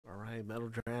right, metal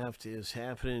draft is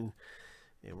happening,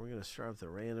 and we're going to start with the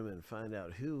random and find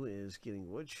out who is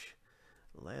getting which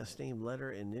last name,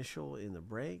 letter, initial in the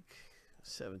break.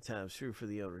 7 times through for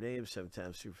the owner name, 7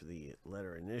 times through for the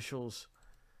letter initials.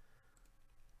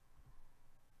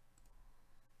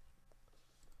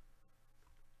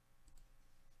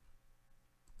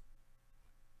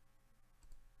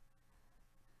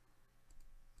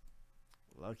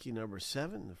 Lucky number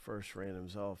 7, the first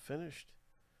random's all finished.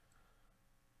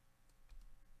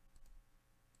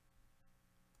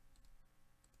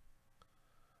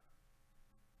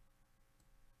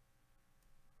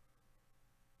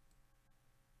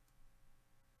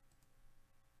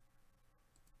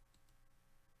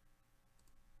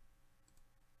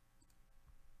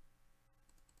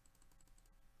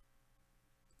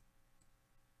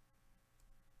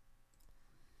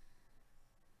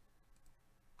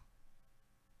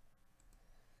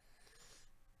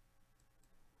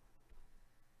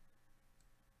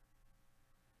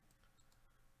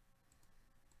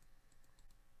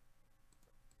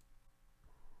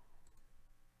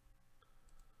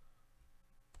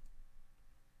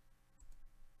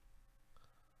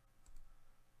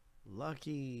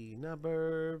 Lucky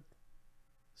number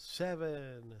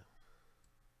 7.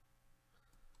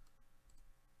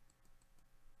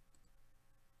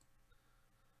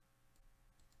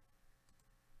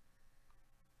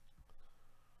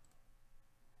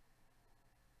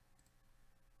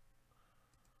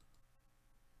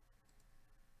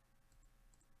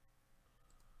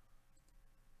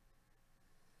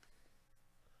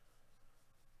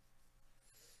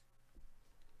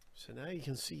 So now you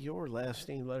can see your last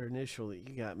name, letter, initial that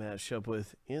you got matched up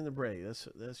with in the break.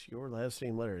 That's your last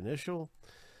name, letter, initial.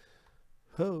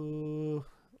 Ho!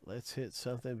 Let's hit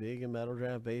something big in Metal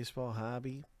Draft Baseball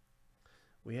Hobby.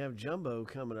 We have Jumbo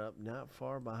coming up, not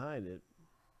far behind it.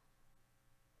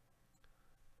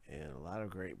 And a lot of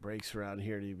great breaks around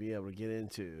here to be able to get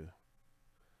into.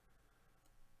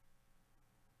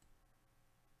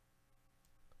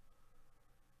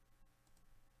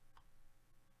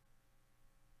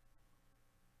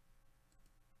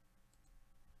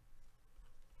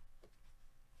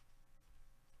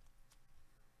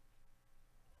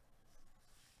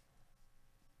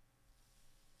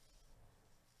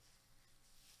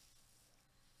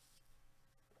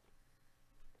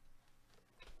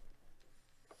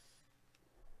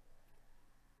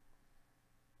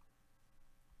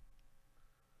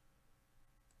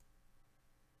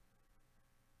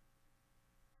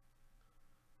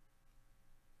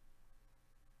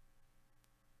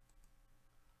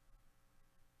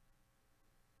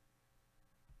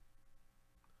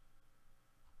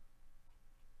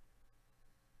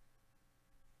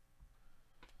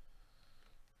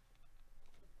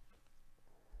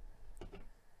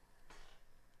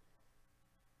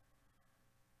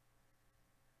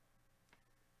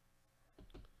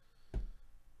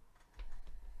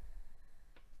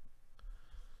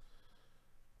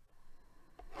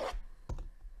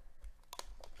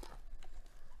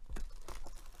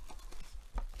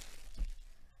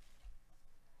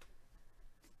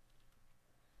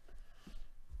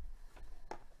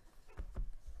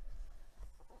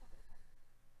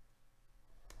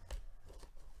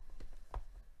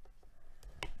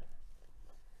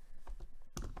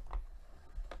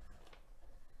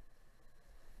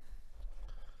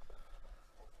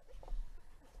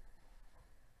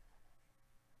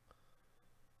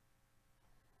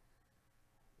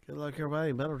 Good luck,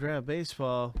 everybody. Metal Draft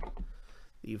Baseball.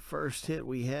 The first hit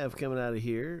we have coming out of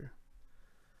here,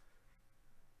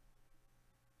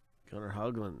 Gunnar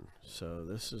Hoagland. So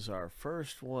this is our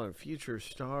first one. Future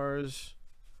Stars,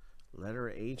 letter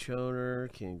H owner.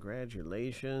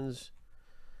 Congratulations.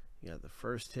 You got the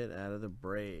first hit out of the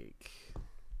break.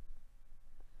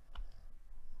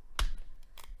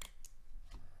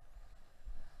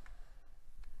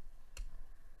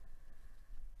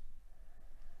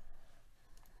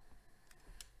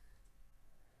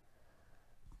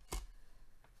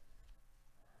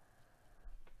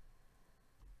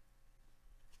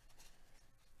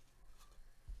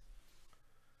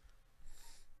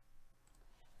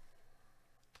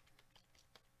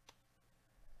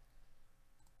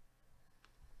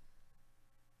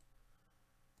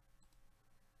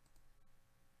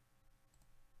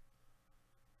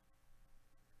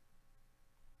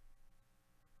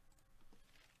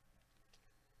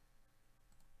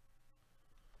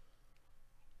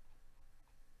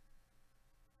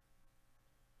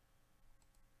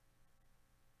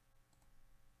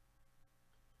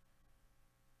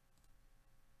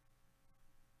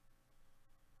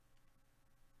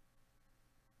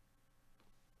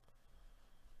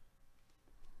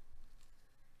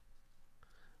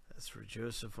 That's for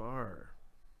Joseph R.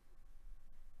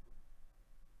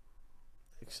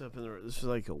 Next up in the, this is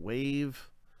like a wave.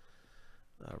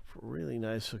 Really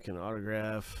nice looking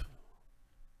autograph.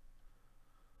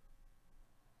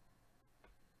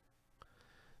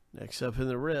 Next up in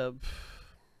the rip.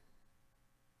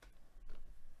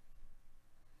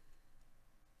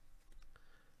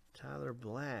 Tyler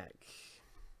Black.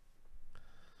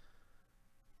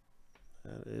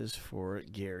 That is for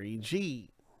Gary G.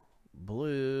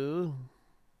 Blue.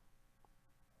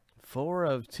 4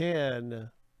 of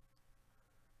 10.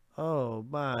 Oh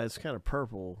my, it's kind of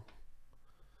purple.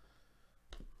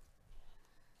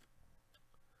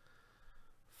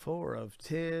 4 of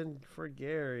 10 for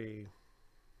Gary.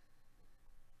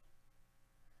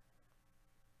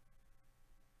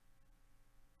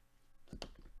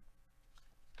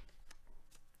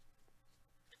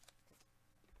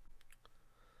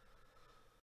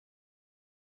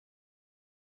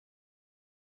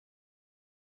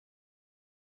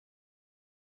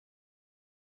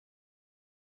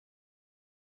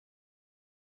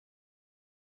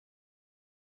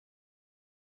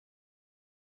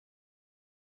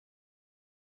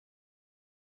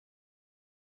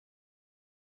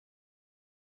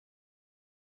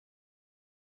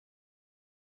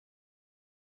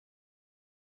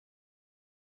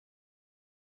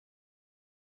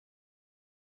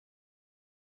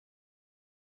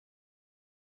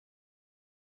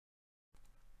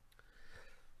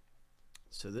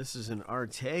 So this is an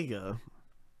Ortega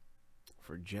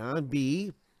for John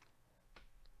B.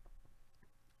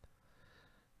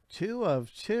 2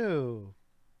 of 2.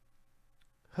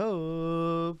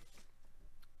 Hope.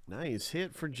 Nice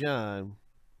hit for John.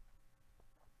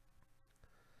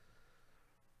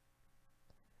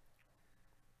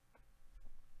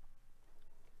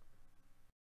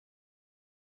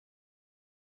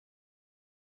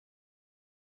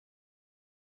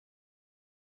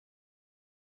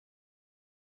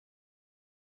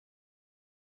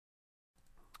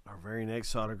 Our very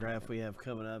next autograph we have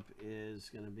coming up is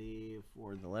going to be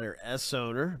for the letter S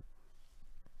owner.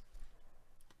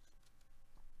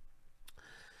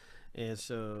 And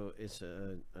so it's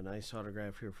a nice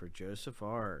autograph here for Joseph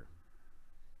R.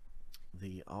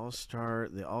 The All-Star,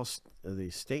 the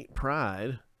State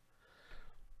Pride.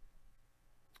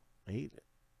 8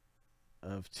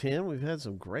 of 10. We've had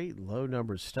some great low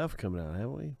number stuff coming out,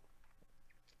 haven't we?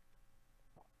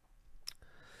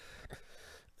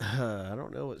 I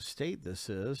don't know what state this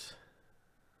is.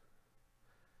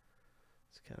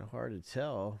 It's kind of hard to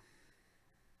tell.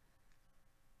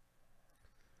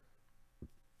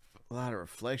 A lot of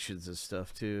reflections and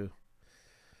stuff too.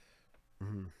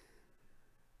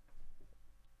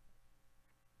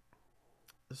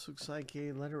 This looks like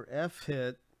a letter F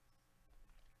hit.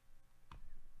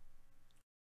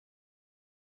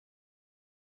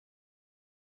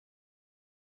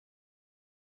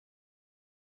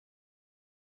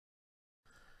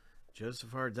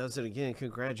 Joseph R. does it again.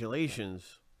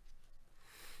 Congratulations.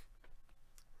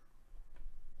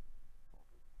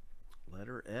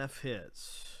 Letter F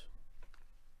hits.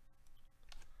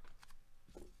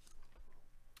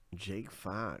 Jake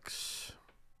Fox.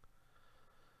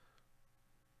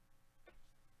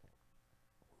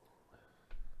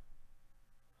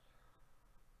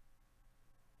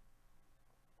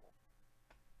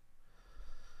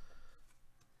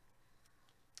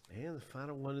 And the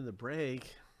final one in the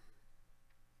break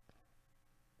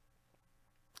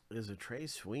is a Trey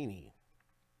Sweeney.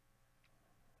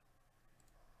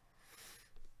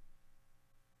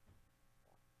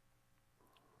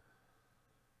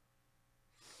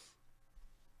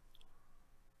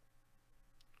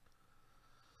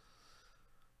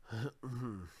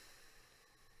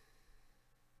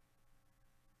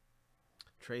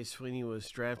 Trey Sweeney was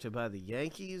drafted by the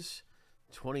Yankees,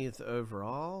 20th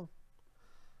overall.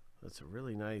 That's a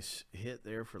really nice hit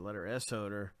there for letter S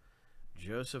owner,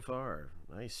 Joseph R.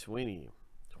 Nice Sweeney,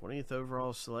 20th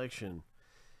overall selection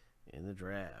in the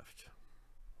draft.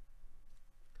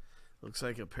 Looks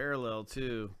like a parallel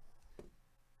too.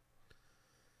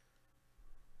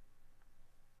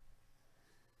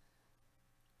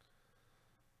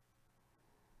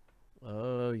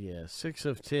 Oh yeah, 6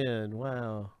 of 10.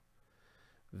 Wow.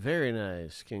 Very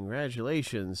nice.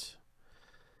 Congratulations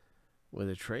with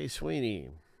a Trey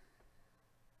Sweeney.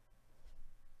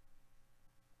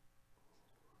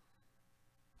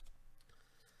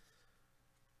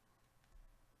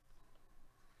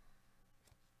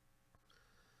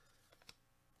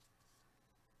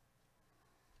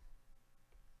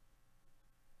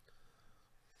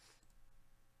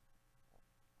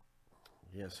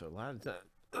 Yeah, so a lot of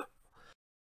time.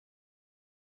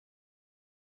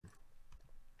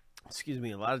 excuse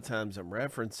me, a lot of times I'm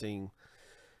referencing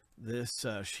this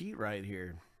sheet right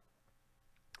here.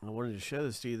 I wanted to show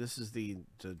this to you. This is the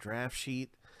draft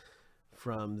sheet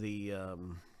from the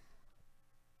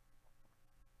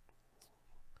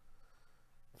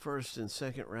first and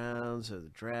second rounds of the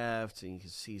draft, and you can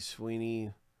see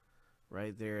Sweeney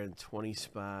right there in 20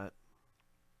 spot.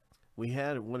 We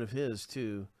had one of his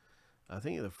too. I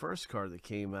think the first card that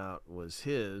came out was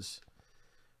his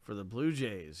for the Blue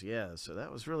Jays. Yeah, so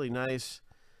that was really nice.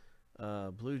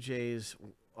 Blue Jays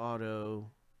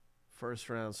auto, first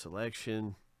round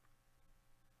selection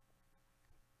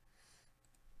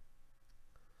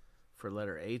for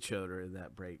letter H odor in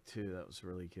that break too. That was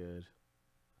really good.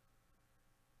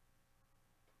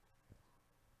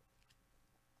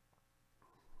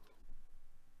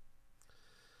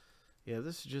 Yeah,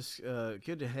 this is just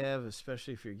good to have,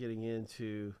 especially if you're getting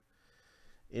into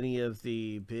any of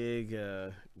the big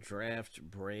draft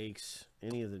breaks,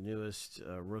 any of the newest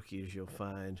rookies you'll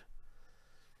find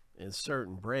in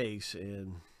certain breaks.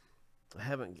 And I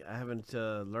haven't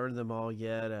learned them all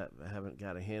yet. I haven't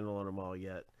got a handle on them all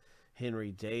yet.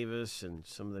 Henry Davis and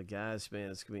some of the guys, man,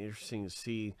 it's gonna be interesting to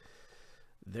see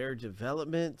their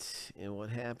development and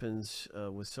what happens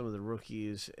with some of the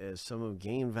rookies as some of them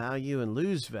gain value and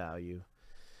lose value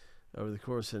over the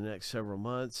course of the next several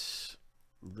months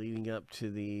leading up to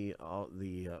the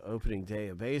opening day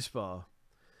of baseball.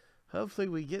 Hopefully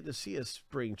we get to see a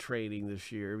spring trading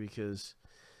this year because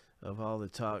of all the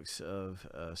talks of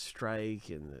strike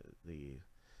and the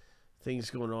things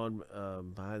going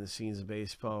on behind the scenes of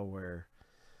baseball, where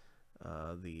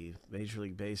the Major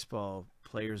League Baseball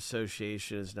Players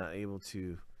Association is not able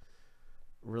to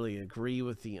really agree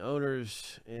with the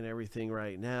owners and everything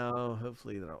right now.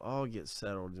 Hopefully that'll all get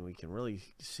settled and we can really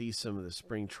see some of the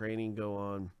spring training go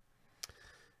on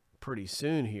pretty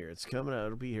soon here. It's coming out.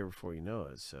 It'll be here before you know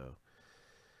it. So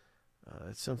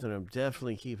it's something I'm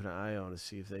definitely keeping an eye on to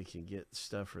see if they can get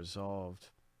stuff resolved.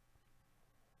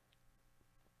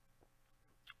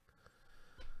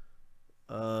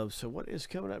 So what is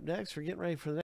coming up next? We're getting ready for the